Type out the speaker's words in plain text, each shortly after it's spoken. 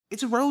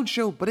It's a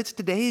roadshow, but it's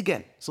today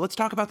again. So let's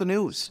talk about the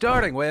news.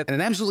 Starting with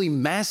an absolutely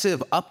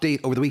massive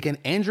update over the weekend.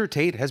 Andrew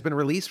Tate has been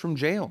released from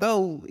jail,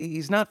 though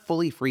he's not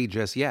fully free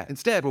just yet.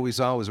 Instead, what we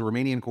saw was a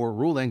Romanian court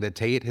ruling that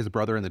Tate, his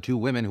brother, and the two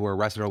women who were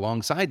arrested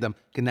alongside them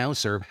can now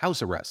serve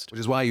house arrest, which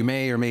is why you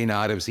may or may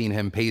not have seen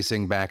him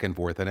pacing back and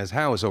forth in his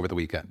house over the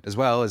weekend. As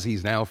well as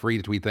he's now free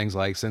to tweet things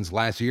like, since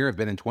last year I've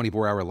been in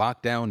 24-hour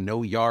lockdown,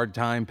 no yard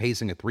time,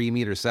 pacing a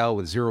 3-meter cell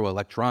with zero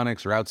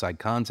electronics or outside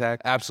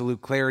contact, absolute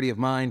clarity of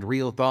mind,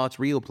 real thoughts,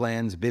 real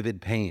plans,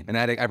 vivid pain. And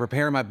I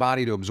prepare my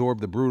body to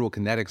absorb the brutal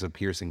kinetics of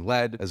piercing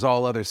lead. As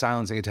all other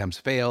silencing attempts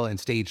fail and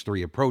stage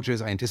 3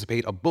 approaches, I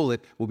anticipate a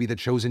bullet will be the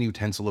chosen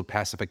utensil of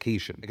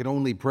pacification. I can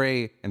only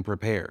pray and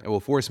prepare. I will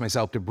force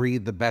myself to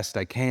breathe the best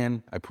I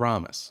can, I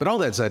promise. But all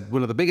that said,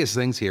 one of the biggest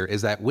things here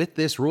is that with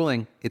this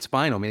ruling, it's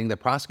final, meaning that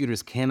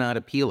prosecutors cannot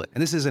appeal it.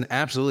 And this is an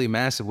absolutely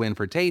massive win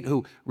for Tate,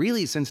 who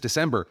really since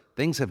December,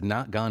 things have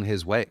not gone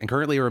his way. And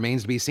currently it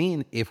remains to be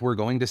seen if we're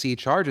going to see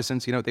charges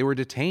since, they were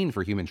detained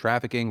for human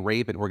trafficking,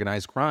 rape, and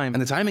organized crime.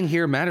 And the timing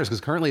here matters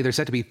because currently they're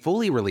set to be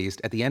fully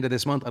released at the end of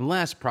this month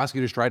unless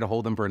prosecutors try to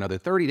hold them for another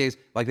 30 days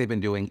like they've been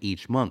doing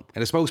each month.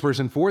 And a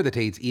spokesperson for the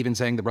Tates even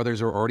saying the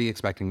brothers are already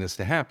expecting this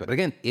to happen. But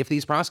again, if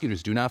these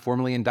prosecutors do not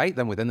formally indict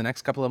them within the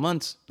next couple of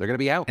months, they're going to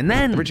be out. And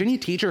then the Virginia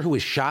teacher who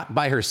was shot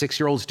by her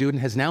 6-year-old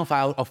student has now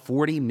filed a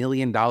 $40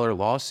 million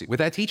lawsuit. With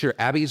that teacher,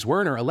 Abby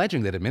Zwerner,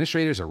 alleging that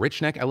administrators at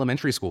Rich Neck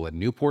Elementary School at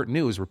Newport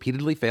News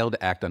repeatedly failed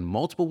to act on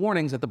multiple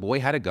warnings that the boy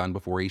had a gun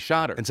before he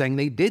shot her, and saying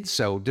they did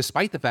so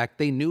despite the fact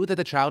they knew that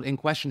the child in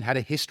question had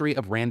a history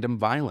of random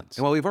violence.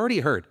 And while we've already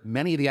heard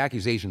many of the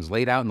accusations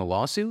laid out in the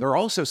lawsuit, there are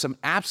also some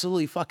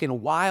absolutely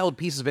fucking wild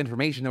pieces of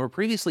information that were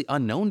previously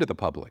unknown to the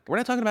public. We're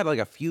not talking about like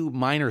a few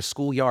minor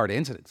schoolyard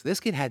incidents. This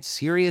kid had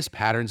serious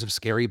patterns of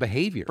scary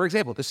behavior. For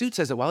example, the suit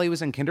says that while he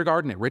was in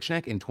kindergarten at Rich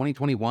Neck in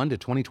 2021 to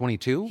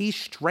 2022, he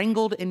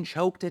strangled and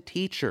choked a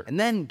teacher. And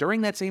then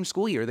during that same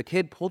school year, the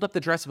kid pulled up the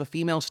dress of a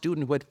female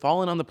student who had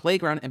fallen on the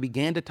playground and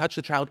began to touch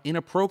the child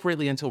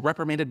inappropriately until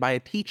reprimanded by a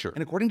teacher.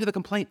 And according to the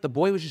complaint, the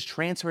boy was just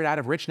transferred out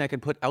of Rich Neck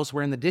and put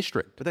elsewhere in the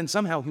district. But then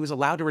somehow he was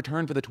allowed to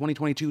return for the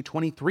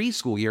 2022-23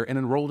 school year and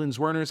enrolled in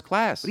Zwerner's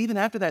class. But even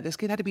after that, this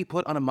kid had to be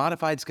put on a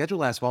modified schedule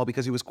last fall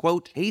because he was,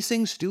 quote,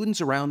 pacing students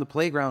around the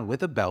playground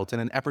with a belt in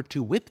an effort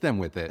to whip them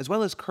with it, as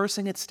well as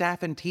cursing at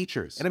staff and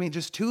teachers. And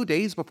just 2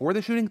 days before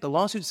the shooting, the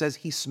lawsuit says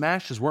he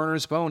smashed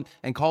Zwerner's phone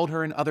and called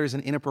her and others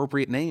an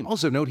inappropriate name.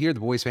 Also note here, the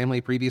boy's family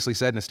previously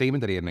said in a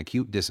statement that he had an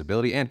acute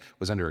disability and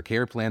was under a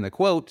care plan that,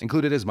 quote,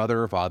 included his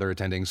mother or father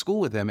attending school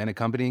with him and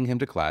accompanying him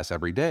to class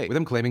every day, with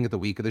him claiming that the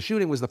week of the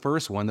shooting was the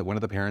first one that one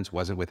of the parents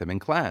wasn't with him in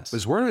class. But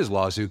Zwerner's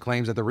lawsuit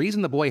claims that the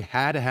reason the boy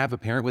had to have a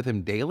parent with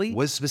him daily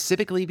was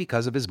specifically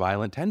because of his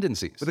violent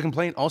tendencies, with the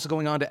complaint also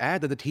going on to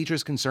add that the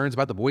teacher's concerns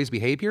about the boy's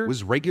behavior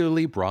was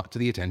regularly brought to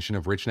the attention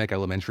of Rich Neck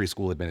Elementary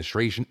School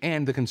administration,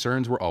 and the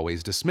concerns were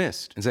always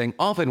dismissed, and saying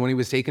often when he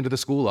was taken to the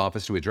school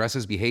office to address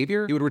his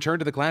behavior, he would return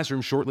to the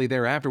classroom shortly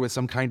thereafter with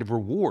some kind of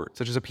reward,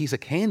 such as a piece of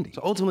candy.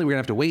 So ultimately, we're gonna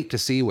have to wait to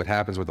see what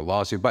happens with the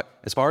lawsuit. But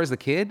as far as the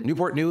kid,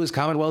 Newport News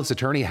Commonwealth's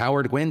attorney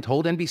Howard Gwynn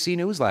told NBC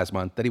News last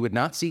month that he would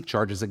not seek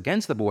charges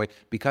against the boy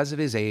because of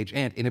his age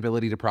and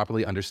inability to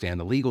properly understand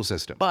the legal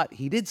system. But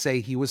he did say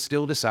he was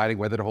still deciding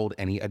whether to hold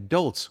any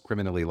adults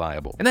criminally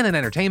liable. And then in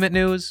entertainment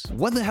news,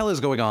 what the hell is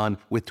going on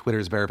with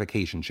Twitter's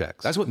verification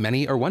checks? That's what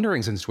many are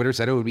wondering, since Twitter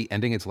said it would be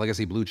ending its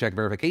legacy blue check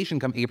verification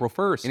come April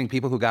 1st, meaning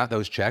people who got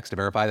those checks to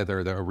verify that they're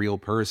a real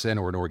person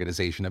or an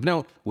organization of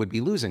note would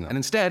be losing them. And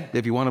instead,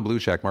 if you want a blue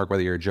check mark,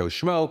 whether you're Joe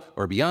Schmo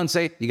or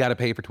Beyonce, you gotta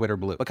pay for Twitter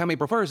Blue. But come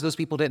April 1st, those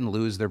people didn't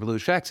lose their blue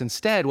checks.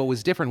 Instead, what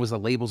was different was the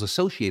labels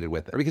associated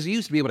with it. Because you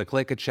used to be able to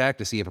click a check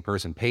to see if a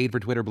person paid for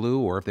Twitter Blue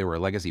or if they were a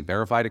legacy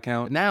verified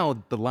account. But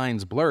now the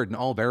line's blurred and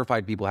all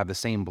verified people have the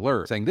same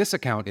blur, saying this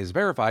account is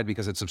verified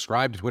because it's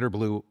subscribed to Twitter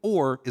Blue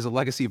or is a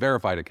legacy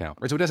verified account.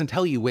 Right, so it doesn't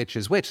tell you which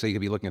is which, so you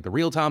could be looking at the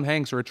real Tom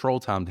Hanks or a troll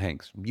Tom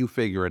Hanks. You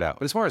figure it out.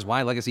 But as far as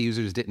why legacy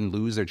users didn't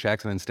lose their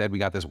checks and instead we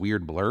got this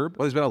weird blurb,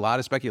 well, there's been a lot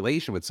of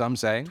speculation, with some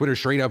saying Twitter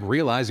straight up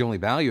realized the only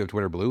value of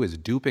Twitter Blue is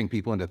duping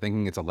people into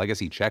thinking it's a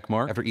legacy check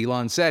mark after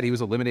Elon said he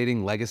was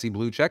eliminating legacy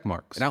blue check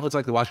marks. And outlets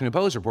like the Washington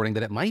Post reporting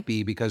that it might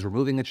be because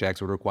removing the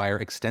checks would require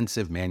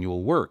extensive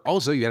manual work.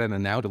 Also, you had in a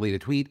now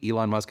deleted tweet,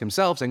 Elon Musk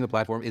himself saying the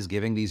platform is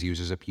giving these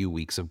users a few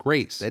weeks of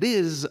grace. That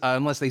is,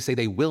 unless they say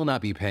they will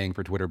not be paying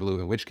for Twitter Blue,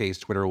 in which case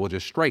Twitter will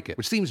just strike it,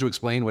 which seems to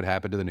explain what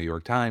happened to the New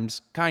York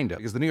Times, kinda,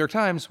 because the New York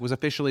Times was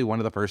officially one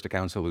of the first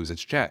accounts to lose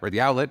its check, where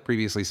the outlet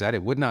previously said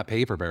it would not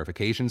pay for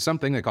verification,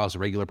 something that costs a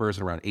regular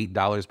person around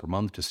 $8 per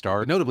month to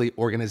start. But notably,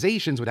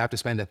 organizations would have to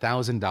spend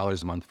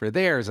 $1,000 a month for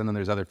theirs, and then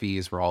there's other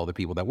fees for all the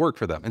people that work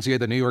for them. And so you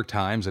had the New York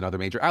Times and other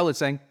major outlets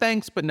saying,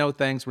 thanks, but no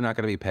thanks, we're not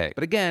going to be paid.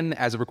 But again,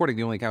 as of recording,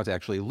 the only account to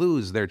actually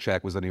lose their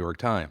check was the New York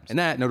Times. And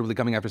that notably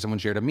coming after someone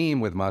shared a meme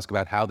with Musk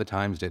about how the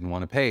Times didn't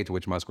want to pay, to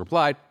which Musk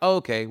replied,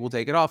 okay, we'll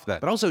take it off then.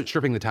 But also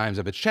stripping the Times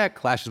of its check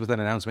clashes with an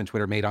announcement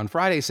Twitter made on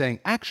Friday saying,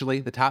 actually,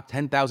 the top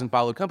 10,000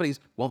 followed companies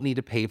won't need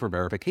to pay for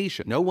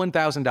verification. No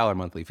 $1,000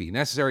 monthly fee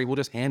necessary, we'll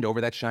just hand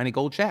over that shiny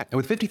gold check. And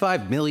with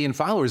 55 million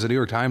followers, the New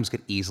York Times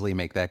could easily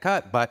make that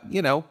cut, but,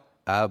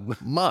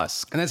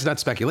 Musk. And that's not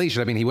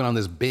speculation. I mean, he went on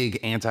this big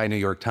anti-New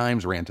York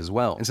Times rant as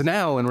well. And so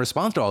now, in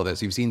response to all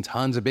this, you've seen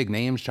tons of big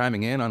names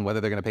chiming in on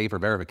whether they're going to pay for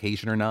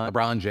verification or not.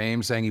 LeBron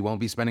James saying he won't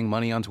be spending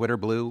money on Twitter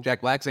Blue.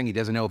 Jack Black saying he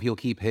doesn't know if he'll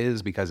keep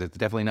his because it's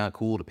definitely not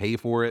cool to pay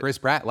for it. Chris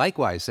Pratt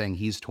likewise saying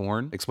he's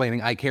torn,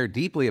 explaining, I care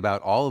deeply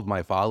about all of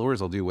my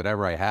followers. I'll do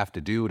whatever I have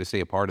to do to stay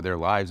a part of their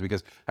lives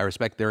because I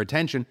respect their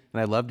attention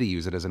and I love to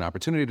use it as an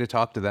opportunity to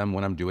talk to them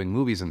when I'm doing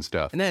movies and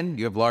stuff. And then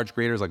you have large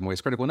creators like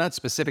Moist Critical, not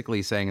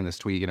specifically saying in this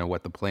tweet,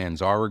 what the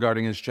plans are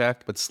regarding his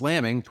check, but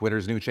slamming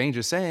Twitter's new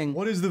changes, saying,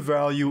 what is the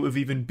value of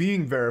even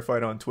being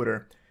verified on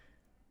Twitter?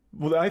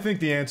 Well, I think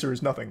the answer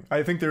is nothing.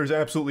 I think there is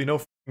absolutely no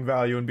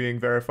value in being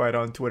verified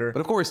on Twitter. But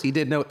of course, he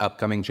did note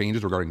upcoming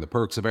changes regarding the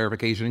perks of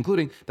verification,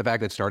 including the fact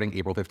that starting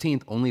April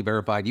 15th, only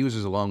verified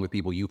users along with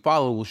people you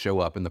follow will show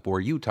up in the For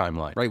You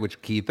timeline, right?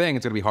 Which, key thing,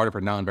 it's going to be harder for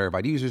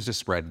non-verified users to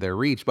spread their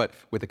reach. But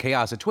with the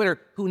chaos at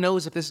Twitter, who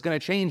knows if this is going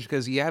to change,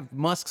 because you have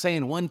Musk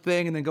saying one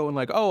thing and then going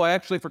like, oh, I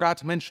actually forgot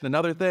to mention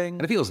another thing.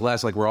 And it feels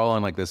less like we're all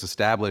on like this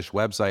established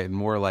website and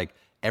more like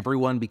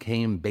everyone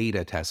became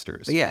beta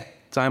testers. But yeah,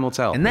 time will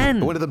tell. And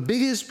then, one of the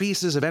biggest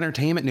pieces of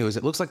entertainment news,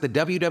 it looks like the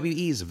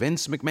WWE's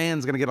Vince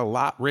McMahon's gonna get a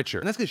lot richer.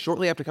 And that's because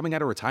shortly after coming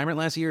out of retirement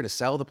last year to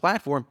sell the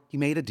platform, he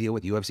made a deal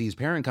with UFC's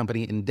parent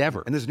company,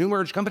 Endeavor. And this new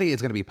merged company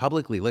is gonna be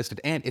publicly listed,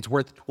 and it's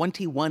worth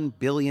 $21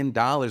 billion,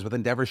 with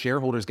Endeavor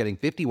shareholders getting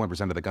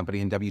 51% of the company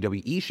and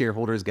WWE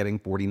shareholders getting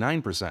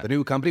 49%. The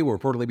new company will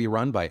reportedly be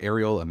run by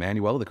Ariel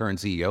Emanuel, the current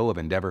CEO of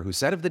Endeavor, who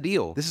said of the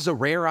deal, this is a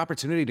rare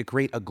opportunity to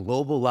create a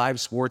global live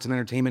sports and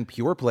entertainment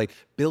pure play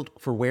built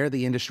for where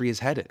the industry is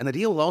headed. And the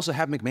deal will also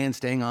have McMahon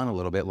staying on a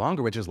little bit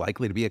longer, which is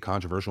likely to be a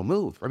controversial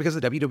move, or because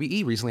the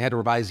WWE recently had to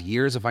revise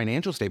years of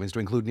financial statements to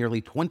include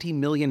nearly $20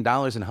 million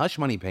in hush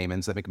money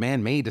payments that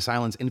McMahon made to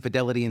silence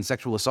infidelity and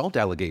sexual assault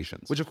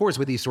allegations. Which, of course,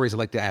 with these stories, I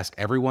like to ask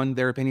everyone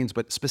their opinions,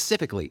 but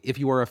specifically, if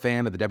you are a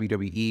fan of the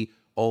WWE,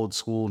 old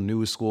school,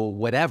 new school,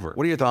 whatever.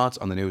 What are your thoughts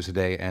on the news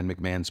today and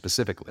McMahon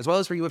specifically? As well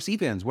as for UFC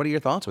fans, what are your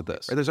thoughts with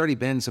this? There's already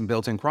been some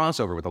built-in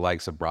crossover with the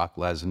likes of Brock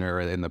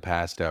Lesnar in the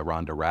past,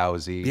 Ronda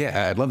Rousey.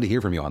 Yeah, I'd love to hear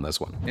from you on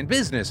this one. In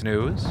business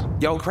news,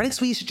 Credit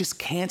Suisse just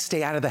can't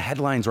stay out of the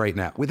headlines right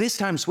now. With this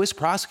time, Swiss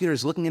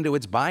prosecutors looking into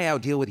its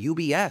buyout deal with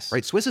UBS.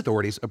 Right, Swiss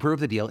authorities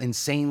approved the deal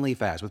insanely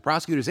fast, with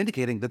prosecutors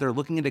indicating that they're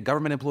looking into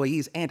government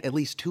employees and at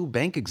least 2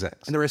 bank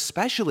execs. And they're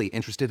especially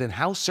interested in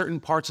how certain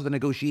parts of the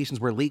negotiations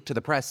were leaked to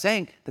the press,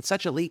 saying that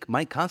such a leak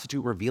might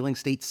constitute revealing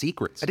state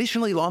secrets.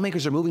 Additionally,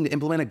 lawmakers are moving to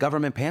implement a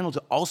government panel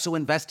to also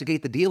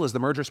investigate the deal, as the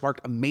merger sparked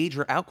a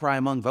major outcry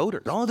among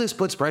voters. All of this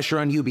puts pressure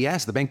on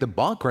UBS, the bank that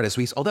bought Credit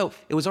Suisse, although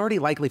it was already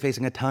likely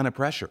facing a ton of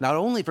pressure, not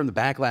only from the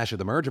backlash of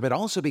the merger, but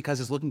also because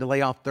it's looking to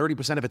lay off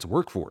 30% of its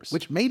workforce,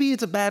 which maybe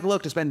it's a bad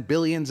look to spend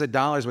billions of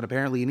dollars when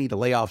apparently you need to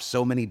lay off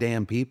so many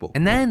damn people.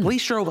 And then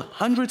police drove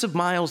hundreds of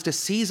miles to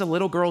seize a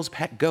little girl's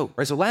pet goat.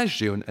 Right, so last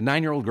June, a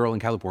 9-year-old girl in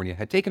California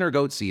had taken her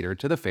goat Cedar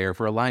to the fair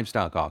for a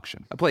livestock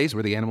auction, a place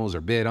where the animals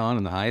are bid on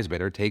and the highest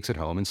bidder takes it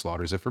home and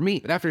slaughters it for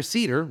meat. But after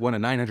Cedar won a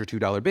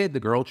 $902 bid,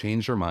 the girl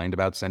changed her mind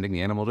about sending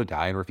the animal to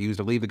die and refused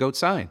to leave the goat's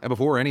side. And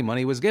before any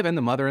money was given,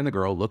 the mother and the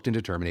girl looked into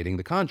terminating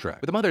the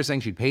contract, with the mother saying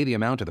she'd pay the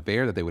amount to the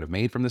fair that they would have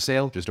made from the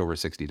sale, just over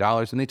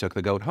 $60, and they took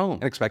the goat home.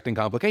 And expecting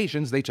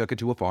complications, they took it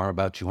to a farm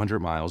about 200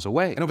 miles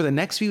away. And over the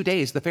next few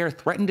days, the fair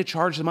threatened to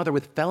charge the mother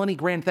with felony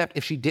grand theft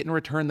if she didn't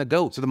return the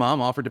goat. So the mom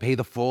offered to pay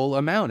the full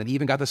amount and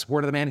even got the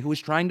support of the man who was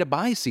trying to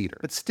buy Cedar.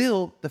 But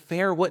still, the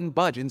fair wouldn't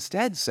budge,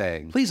 instead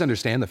saying, please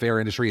understand the fair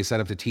industry is set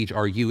up to teach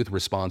our youth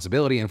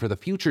responsibility and for the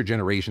future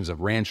generations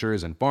of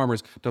ranchers and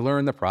farmers to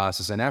learn the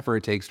process and effort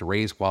it takes to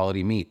raise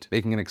quality meat.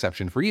 Making an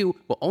exception for you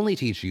will only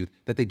teach youth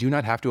that they do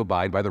not have to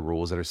abide by the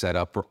rules that are set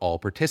up for all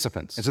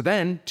participants. And so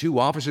then, 2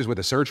 officers with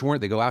a search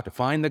warrant, they go out to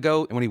find the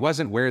goat, and when he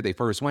wasn't where they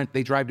first went,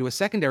 they drive to a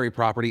secondary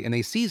property and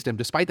they seized him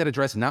despite that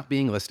address not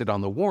being listed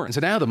on the warrant. And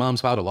so now the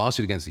mom's filed a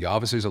lawsuit against the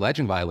officers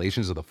alleging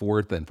violations of the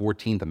 4th and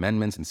 14th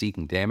Amendments and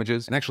seeking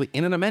damages. And actually,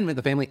 in an amendment,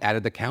 the family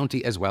added the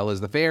county as well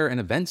as the fair and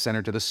event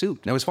center to the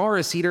suit. Now, as far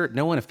as Cedar,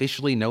 no one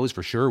officially knows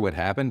for sure what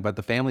happened, but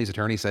the family's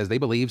attorney says they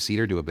believe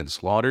Cedar to have been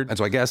slaughtered. And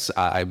so I guess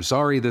I'm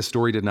sorry this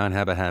story did not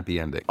have a happy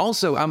ending.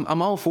 Also,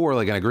 I'm all for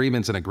like an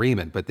agreement's an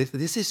agreement, but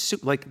this is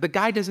like the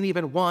guy doesn't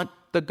even want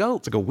the goat.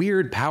 It's like a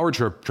weird power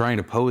trip trying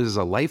to pose as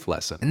a life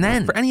lesson. And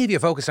then, for any of you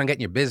focused on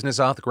getting your business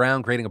off the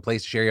ground, creating a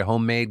place to share your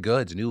homemade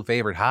goods, new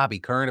favorite hobby,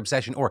 current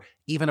obsession, or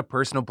even a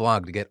personal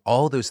blog to get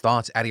all those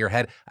thoughts out of your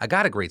head, I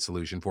got a great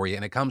solution for you,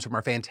 and it comes from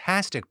our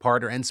fantastic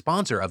partner and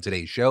sponsor of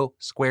today's show,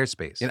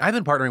 Squarespace. And I've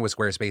been partnering with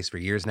Squarespace for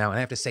years now, and I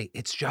have to say,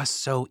 it's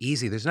just so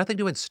easy. There's nothing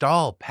to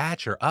install,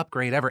 patch, or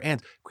upgrade ever,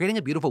 and creating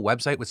a beautiful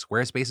website with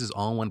Squarespace's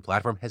all-in-one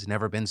platform has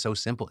never been so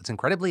simple. It's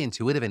incredibly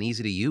intuitive and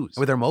easy to use.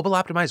 And with their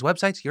mobile-optimized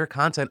websites, your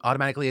content automatically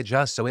automatically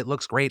adjust so it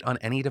looks great on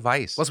any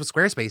device. Plus, with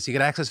Squarespace, you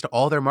get access to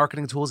all their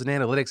marketing tools and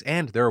analytics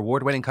and their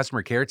award-winning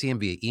customer care team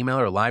via email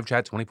or live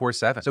chat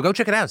 24/7. So go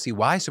check it out, see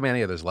why so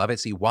many others love it,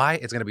 see why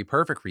it's going to be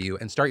perfect for you,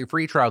 and start your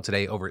free trial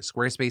today over at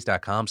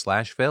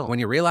squarespace.com/Phil. When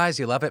you realize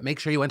you love it, make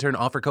sure you enter an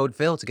offer code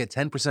Phil to get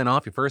 10%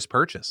 off your first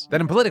purchase. Then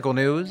in political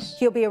news,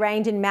 he'll be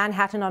arraigned in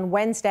Manhattan on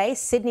Wednesday,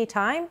 Sydney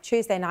time,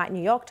 Tuesday night,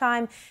 New York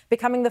time,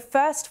 becoming the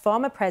first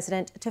former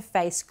president to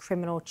face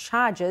criminal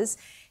charges.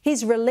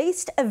 He's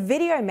released a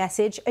video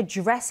message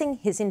addressing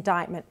his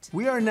indictment.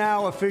 We are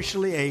now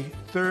officially a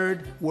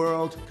third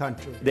world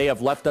country. They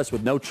have left us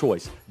with no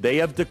choice. They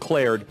have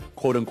declared,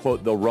 quote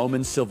unquote, the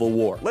Roman Civil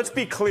War. Let's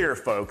be clear,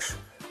 folks.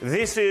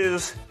 This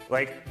is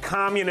like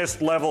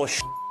communist level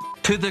shit.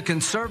 To the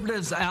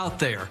conservatives out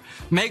there,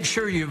 make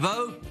sure you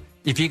vote.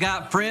 If you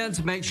got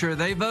friends, make sure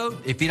they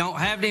vote. If you don't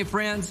have any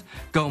friends,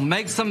 go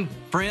make some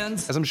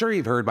friends. As I'm sure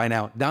you've heard by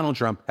now, Donald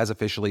Trump has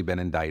officially been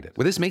indicted,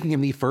 with this making him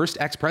the first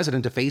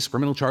ex-president to face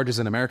criminal charges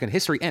in American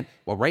history. And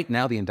while right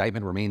now the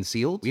indictment remains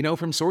sealed, we know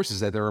from sources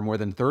that there are more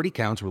than 30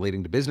 counts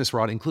relating to business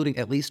fraud, including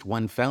at least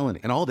one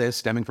felony. And all this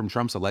stemming from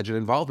Trump's alleged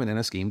involvement in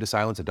a scheme to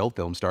silence adult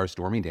film star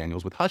Stormy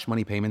Daniels with hush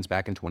money payments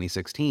back in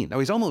 2016. Now,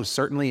 he's almost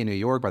certainly in New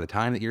York by the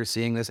time that you're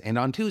seeing this, and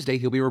on Tuesday,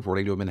 he'll be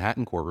reporting to a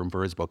Manhattan courtroom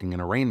for his booking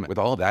and arraignment, with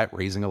all of that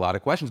raising a lot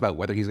of questions about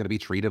whether he's going to be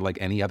treated like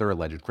any other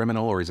alleged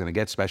criminal or he's going to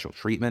get special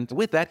treatment.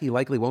 With that, he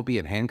likely won't be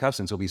in handcuffs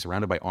since he'll be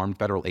surrounded by armed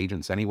federal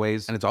agents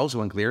anyways. And it's also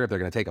unclear if they're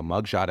going to take a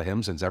mugshot of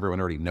him since everyone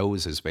already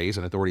knows his face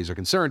and authorities are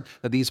concerned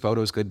that these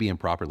photos could be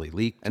improperly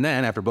leaked. And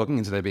then, after booking,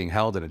 instead of being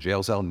held in a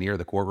jail cell near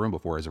the courtroom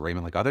before his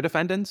arraignment like other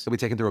defendants, he'll be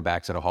taken through a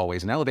back set of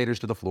hallways and elevators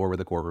to the floor where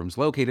the courtroom's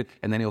located,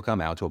 and then he'll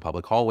come out to a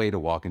public hallway to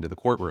walk into the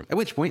courtroom. At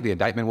which point, the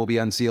indictment will be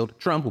unsealed,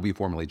 Trump will be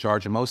formally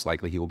charged, and most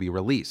likely he will be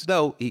released,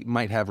 though he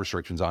might have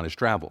restrictions on his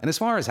travel. And as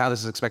far as how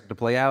this is expected to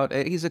play out,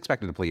 he's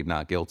expected to plead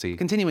not guilty,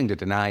 continuing to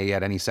deny he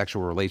had any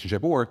sexual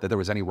relationship or that there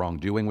was any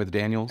wrongdoing with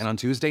Daniels. And on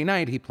Tuesday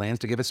night, he plans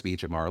to give a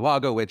speech at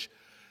Mar-a-Lago, which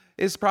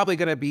is probably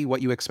going to be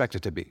what you expect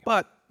it to be.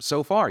 But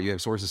so far, you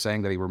have sources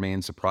saying that he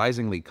remains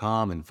surprisingly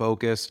calm and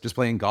focused, just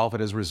playing golf at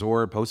his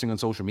resort, posting on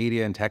social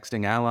media and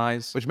texting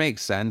allies, which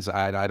makes sense.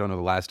 I don't know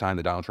the last time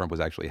that Donald Trump was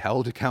actually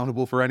held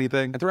accountable for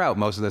anything. And throughout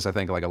most of this, I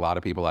think like a lot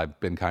of people, I've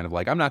been kind of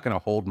like, I'm not going to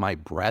hold my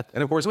breath.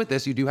 And of course, with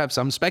this, you do have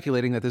some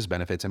speculating that this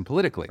benefits him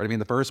politically. I mean,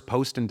 the first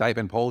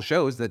post-indictment poll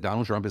shows that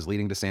Donald Trump is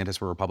leading DeSantis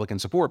for Republican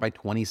support by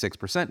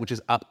 26%, which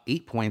is up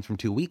 8 points from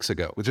 2 weeks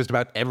ago, with just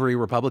about every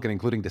Republican,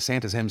 including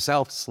DeSantis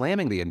himself,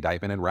 slamming the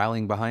indictment and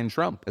rallying behind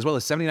Trump, as well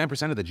as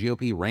 79% of the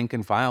GOP rank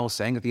and file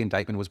saying that the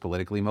indictment was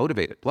politically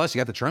motivated. Plus, you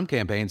got the Trump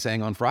campaign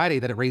saying on Friday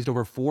that it raised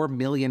over $4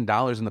 million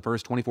in the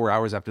first 24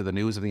 hours after the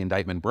news of the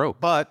indictment broke.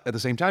 But at the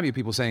same time, you have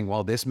people saying,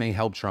 while this may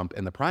help Trump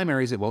in the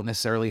primaries, it won't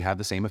necessarily have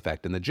the same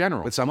effect in the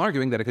general, with some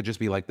arguing that it could just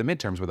be like the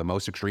midterms where the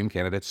most extreme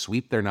candidates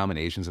sweep their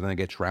nominations and then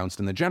get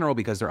trounced in the general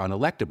because they're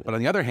unelectable. But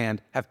on the other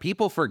hand, have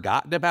people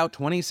forgotten about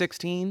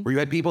 2016, where you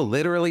had people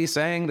literally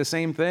saying the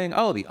same thing?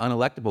 Oh, the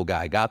unelectable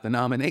guy got the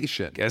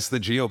nomination. Guess the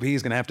GOP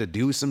is going to have to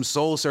do some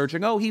soul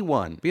searching. Oh, he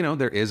won. You know,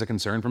 there is a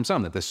concern from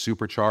some that this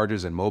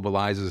supercharges and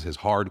mobilizes his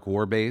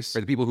hardcore base,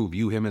 right? The people who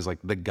view him as like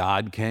the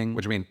God King,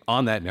 which I mean,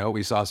 on that note,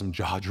 we saw some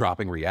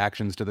jaw-dropping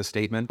reactions to the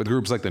statement, with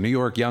groups like the New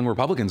York Young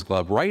Republicans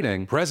Club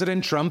writing,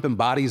 President Trump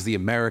embodies the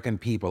American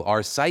people,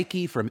 our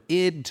psyche from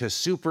id to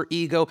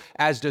superego,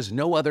 as does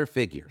no other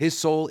figure. His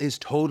soul is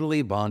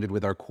totally bonded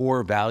with our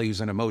core values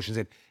and emotions,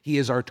 and he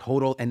is our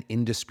total and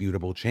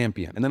indisputable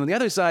champion. And then on the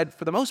other side,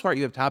 for the most part,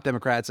 you have top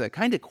Democrats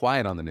kind of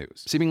quiet on the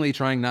news, seemingly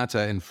trying not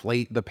to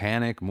inflate the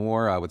panic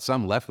more, with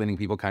some left-leaning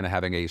people kind of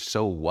having a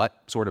so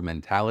what sort of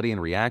mentality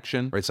and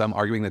reaction, right? Some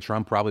arguing that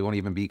Trump probably won't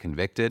even be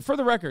convicted. For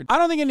the record, I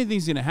don't think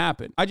anything's going to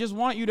happen. I just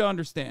want you to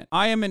understand,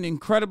 I am an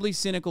incredibly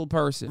cynical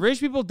person.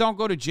 Rich people don't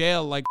go to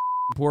jail like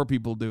poor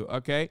people do,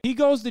 okay? He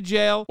goes to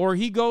jail or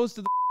he goes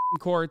to the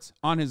courts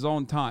on his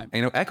own time.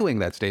 And, echoing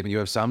that statement, you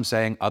have some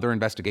saying other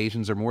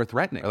investigations are more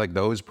threatening, like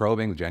those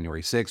probing the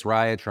January 6th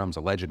riot, Trump's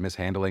alleged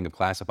mishandling of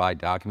classified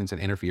documents,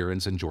 and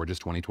interference in Georgia's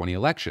 2020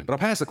 election. But I'll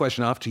pass the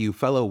question off to you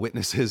fellow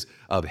witnesses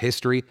of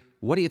history.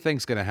 What do you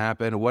think's going to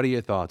happen? What are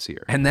your thoughts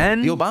here? And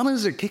then the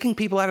Obamas are kicking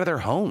people out of their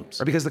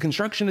homes, because the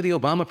construction of the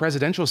Obama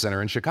Presidential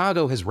Center in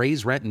Chicago has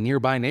raised rent in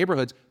nearby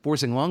neighborhoods,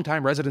 forcing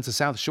longtime residents of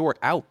South Shore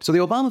out. So the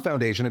Obama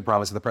Foundation had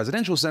promised that the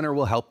Presidential Center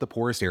will help the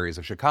poorest areas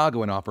of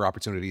Chicago and offer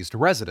opportunities to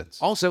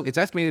residents. Also, it's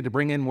estimated to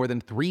bring in more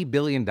than $3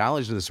 billion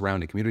to the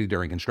surrounding community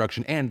during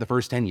construction and the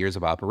first 10 years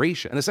of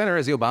operation. And the center,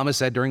 as the Obama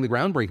said during the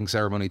groundbreaking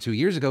ceremony 2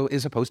 years ago,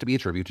 is supposed to be a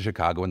tribute to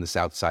Chicago and the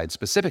South Side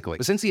specifically.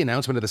 But since the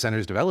announcement of the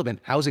center's development,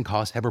 housing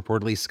costs have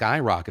reportedly skyrocketed,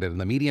 and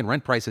the median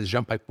rent price has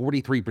jumped by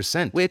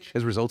 43%, which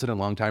has resulted in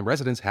longtime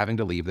residents having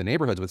to leave the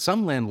neighborhoods, with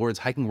some landlords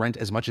hiking rent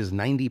as much as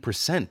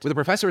 90%. With a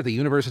professor at the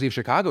University of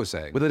Chicago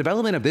saying, with a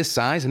development of this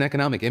size and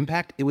economic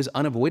impact, it was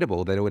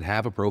unavoidable that it would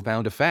have a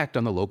profound effect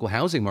on the local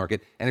housing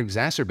market and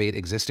exacerbate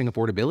existing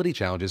affordability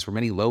challenges for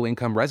many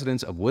low-income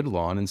residents of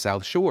Woodlawn and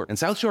South Shore. And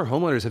South Shore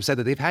homeowners have said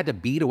that they've had to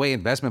beat away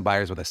investment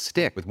buyers with a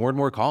stick, with more and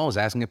more calls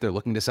asking if they're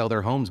looking to sell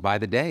their homes by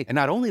the day. And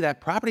not only that,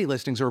 property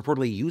listings are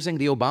reportedly using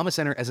the Obama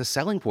Center as a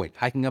selling point,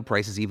 hiking up up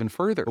prices even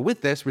further. But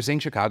with this, we're seeing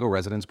Chicago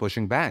residents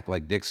pushing back,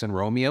 like Dixon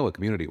Romeo, a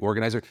community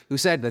organizer, who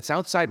said that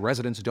Southside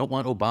residents don't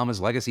want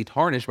Obama's legacy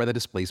tarnished by the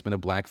displacement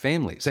of black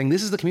families, saying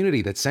this is the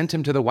community that sent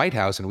him to the White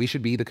House and we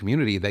should be the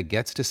community that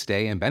gets to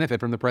stay and benefit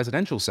from the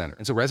presidential center.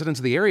 And so residents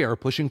of the area are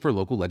pushing for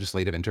local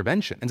legislative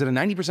intervention. And in a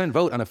 90%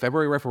 vote on a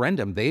February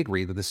referendum, they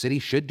agreed that the city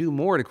should do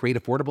more to create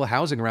affordable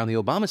housing around the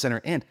Obama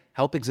Center and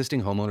help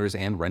existing homeowners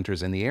and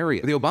renters in the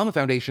area. The Obama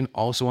Foundation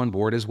also on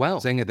board as well,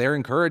 saying that they're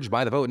encouraged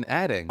by the vote and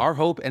adding, "Our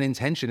hope and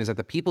intention is that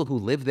the people who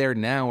live there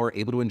now are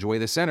able to enjoy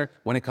the center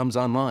when it comes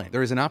online.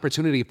 There is an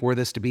opportunity for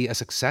this to be a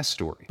success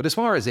story." But as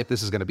far as if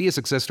this is going to be a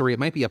success story, it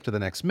might be up to the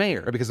next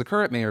mayor, because the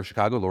current mayor of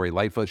Chicago, Lori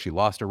Lightfoot, she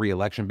lost a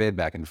re-election bid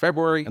back in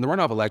February, and the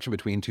runoff election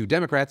between two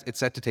Democrats, it's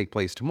set to take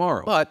place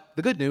tomorrow. But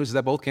the good news is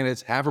that both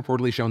candidates have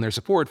reportedly shown their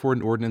support for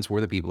an ordinance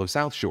for the people of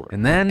South Shore.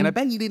 And I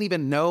bet you didn't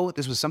even know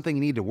this was something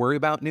you need to worry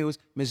about news,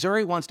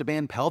 Missouri wants to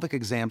ban pelvic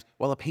exams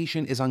while a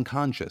patient is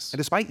unconscious. And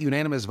despite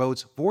unanimous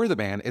votes for the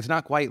ban, it's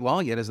not quite law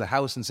yet, as the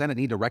House and Senate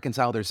need to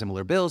reconcile their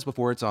similar bills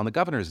before it's on the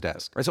governor's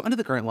desk. Right, so under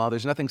the current law,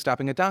 there's nothing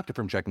stopping a doctor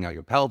from checking out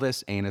your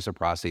pelvis, anus, or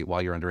prostate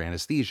while you're under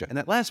anesthesia. And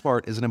that last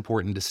part is an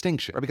important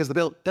distinction, right? Because the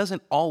bill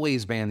doesn't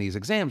always ban these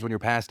exams when you're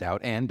passed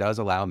out and does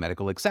allow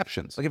medical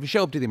exceptions. Like if you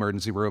show up to the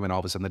emergency room and all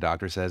of a sudden the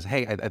doctor says,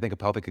 "Hey, I think a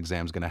pelvic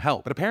exam is going to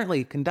help." But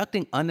apparently,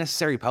 conducting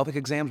unnecessary pelvic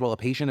exams while a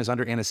patient is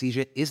under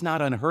anesthesia is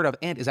not unheard of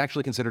and is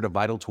actually considered a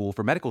vital tool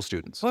for medical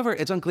students. However,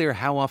 it's unclear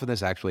how often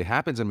this actually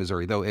happens in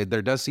Missouri, though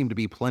there does seem to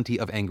be plenty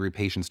of angry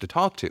patients to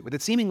talk to, with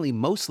it seemingly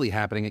mostly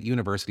happening at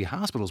university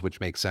hospitals, which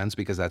makes sense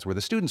because that's where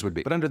the students would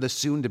be. But under the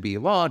soon-to-be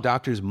law,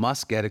 doctors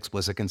must get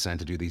explicit consent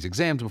to do these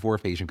exams before a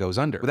patient goes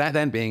under, with that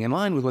then being in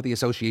line with what the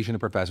Association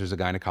of Professors of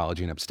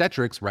Gynecology and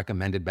Obstetrics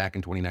recommended back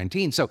in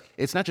 2019. So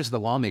it's not just the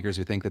lawmakers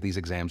who think that these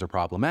exams are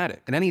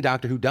problematic. And any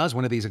doctor who does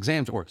one of these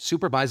exams or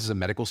supervises a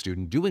medical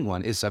student doing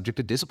one is subject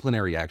to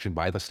disciplinary action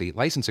by the state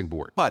licensing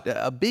board. But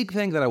a big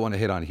thing that I want to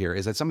hit on here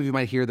is that some of you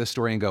might hear this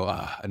story and go,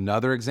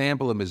 another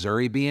example of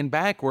Missouri being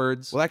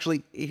backwards. Well,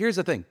 actually, here's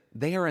the thing.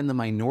 They are in the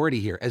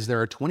minority here, as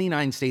there are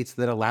 29 states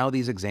that allow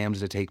these exams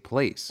to take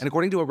place. And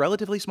according to a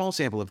relatively small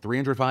sample of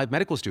 305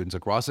 medical students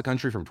across the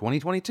country from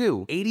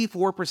 2022,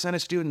 84%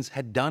 of students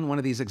had done one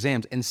of these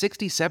exams, and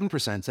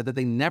 67% said that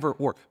they never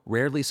or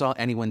rarely saw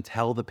anyone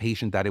tell the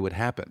patient that it would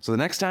happen. So the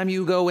next time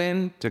you go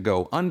in to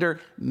go under,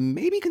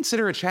 maybe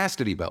consider a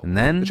chastity belt. And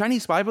then the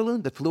Chinese spy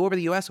balloon that flew over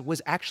the US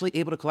was actually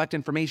able to collect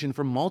information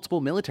from multiple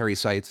military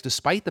sites,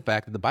 despite the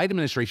fact that the Biden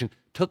administration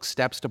took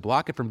steps to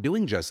block it from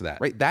doing just that.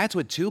 Right? That's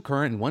what two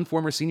current and one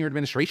former senior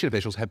administration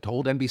officials have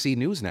told NBC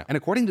News now. And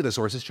according to the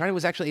sources, China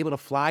was actually able to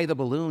fly the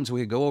balloon so we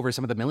could go over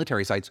some of the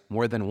military sites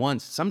more than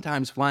once,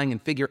 sometimes flying in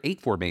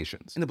figure-8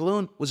 formations. And the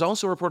balloon was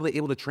also reportedly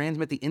able to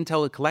transmit the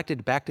intel it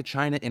collected back to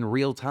China in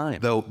real time.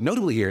 Though,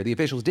 notably here, the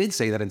officials did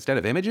say that instead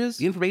of images,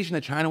 the information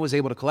that China was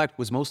able to collect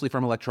was mostly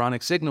from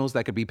electronic signals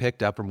that could be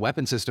picked up from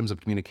weapon systems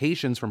of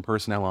communications from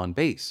personnel on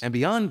base. And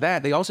beyond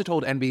that, they also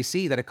told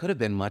NBC that it could have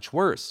been much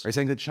worse, by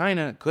saying that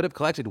China could have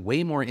collected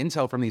way more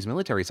intel from these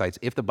military sites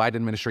if the Biden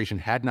administration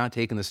had not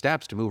taken the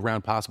steps to move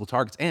around possible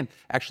targets and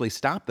actually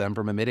stop them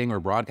from emitting or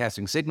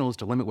broadcasting signals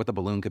to limit what the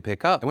balloon could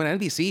pick up. And when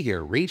NBC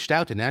here reached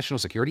out to national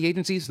security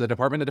agencies, the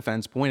Department of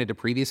Defense pointed to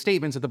previous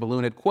statements that the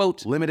balloon had,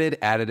 quote, limited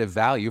additive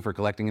value for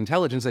collecting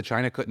intelligence that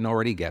China couldn't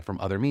already get from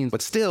other means.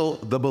 But still,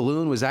 the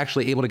balloon was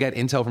actually able to get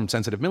intel from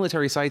sensitive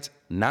military sites.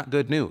 Not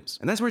good news.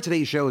 And that's where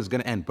today's show is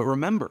going to end. But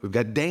remember, we've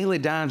got daily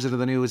dives into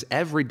the news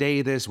every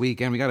day this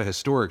week, and we got a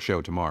historic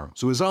show tomorrow.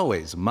 So as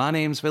always, my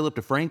name's Philip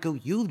DeFranco.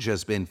 You've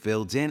just been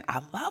filled in. I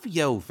love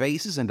yo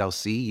faces, and I'll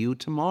see you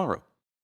tomorrow.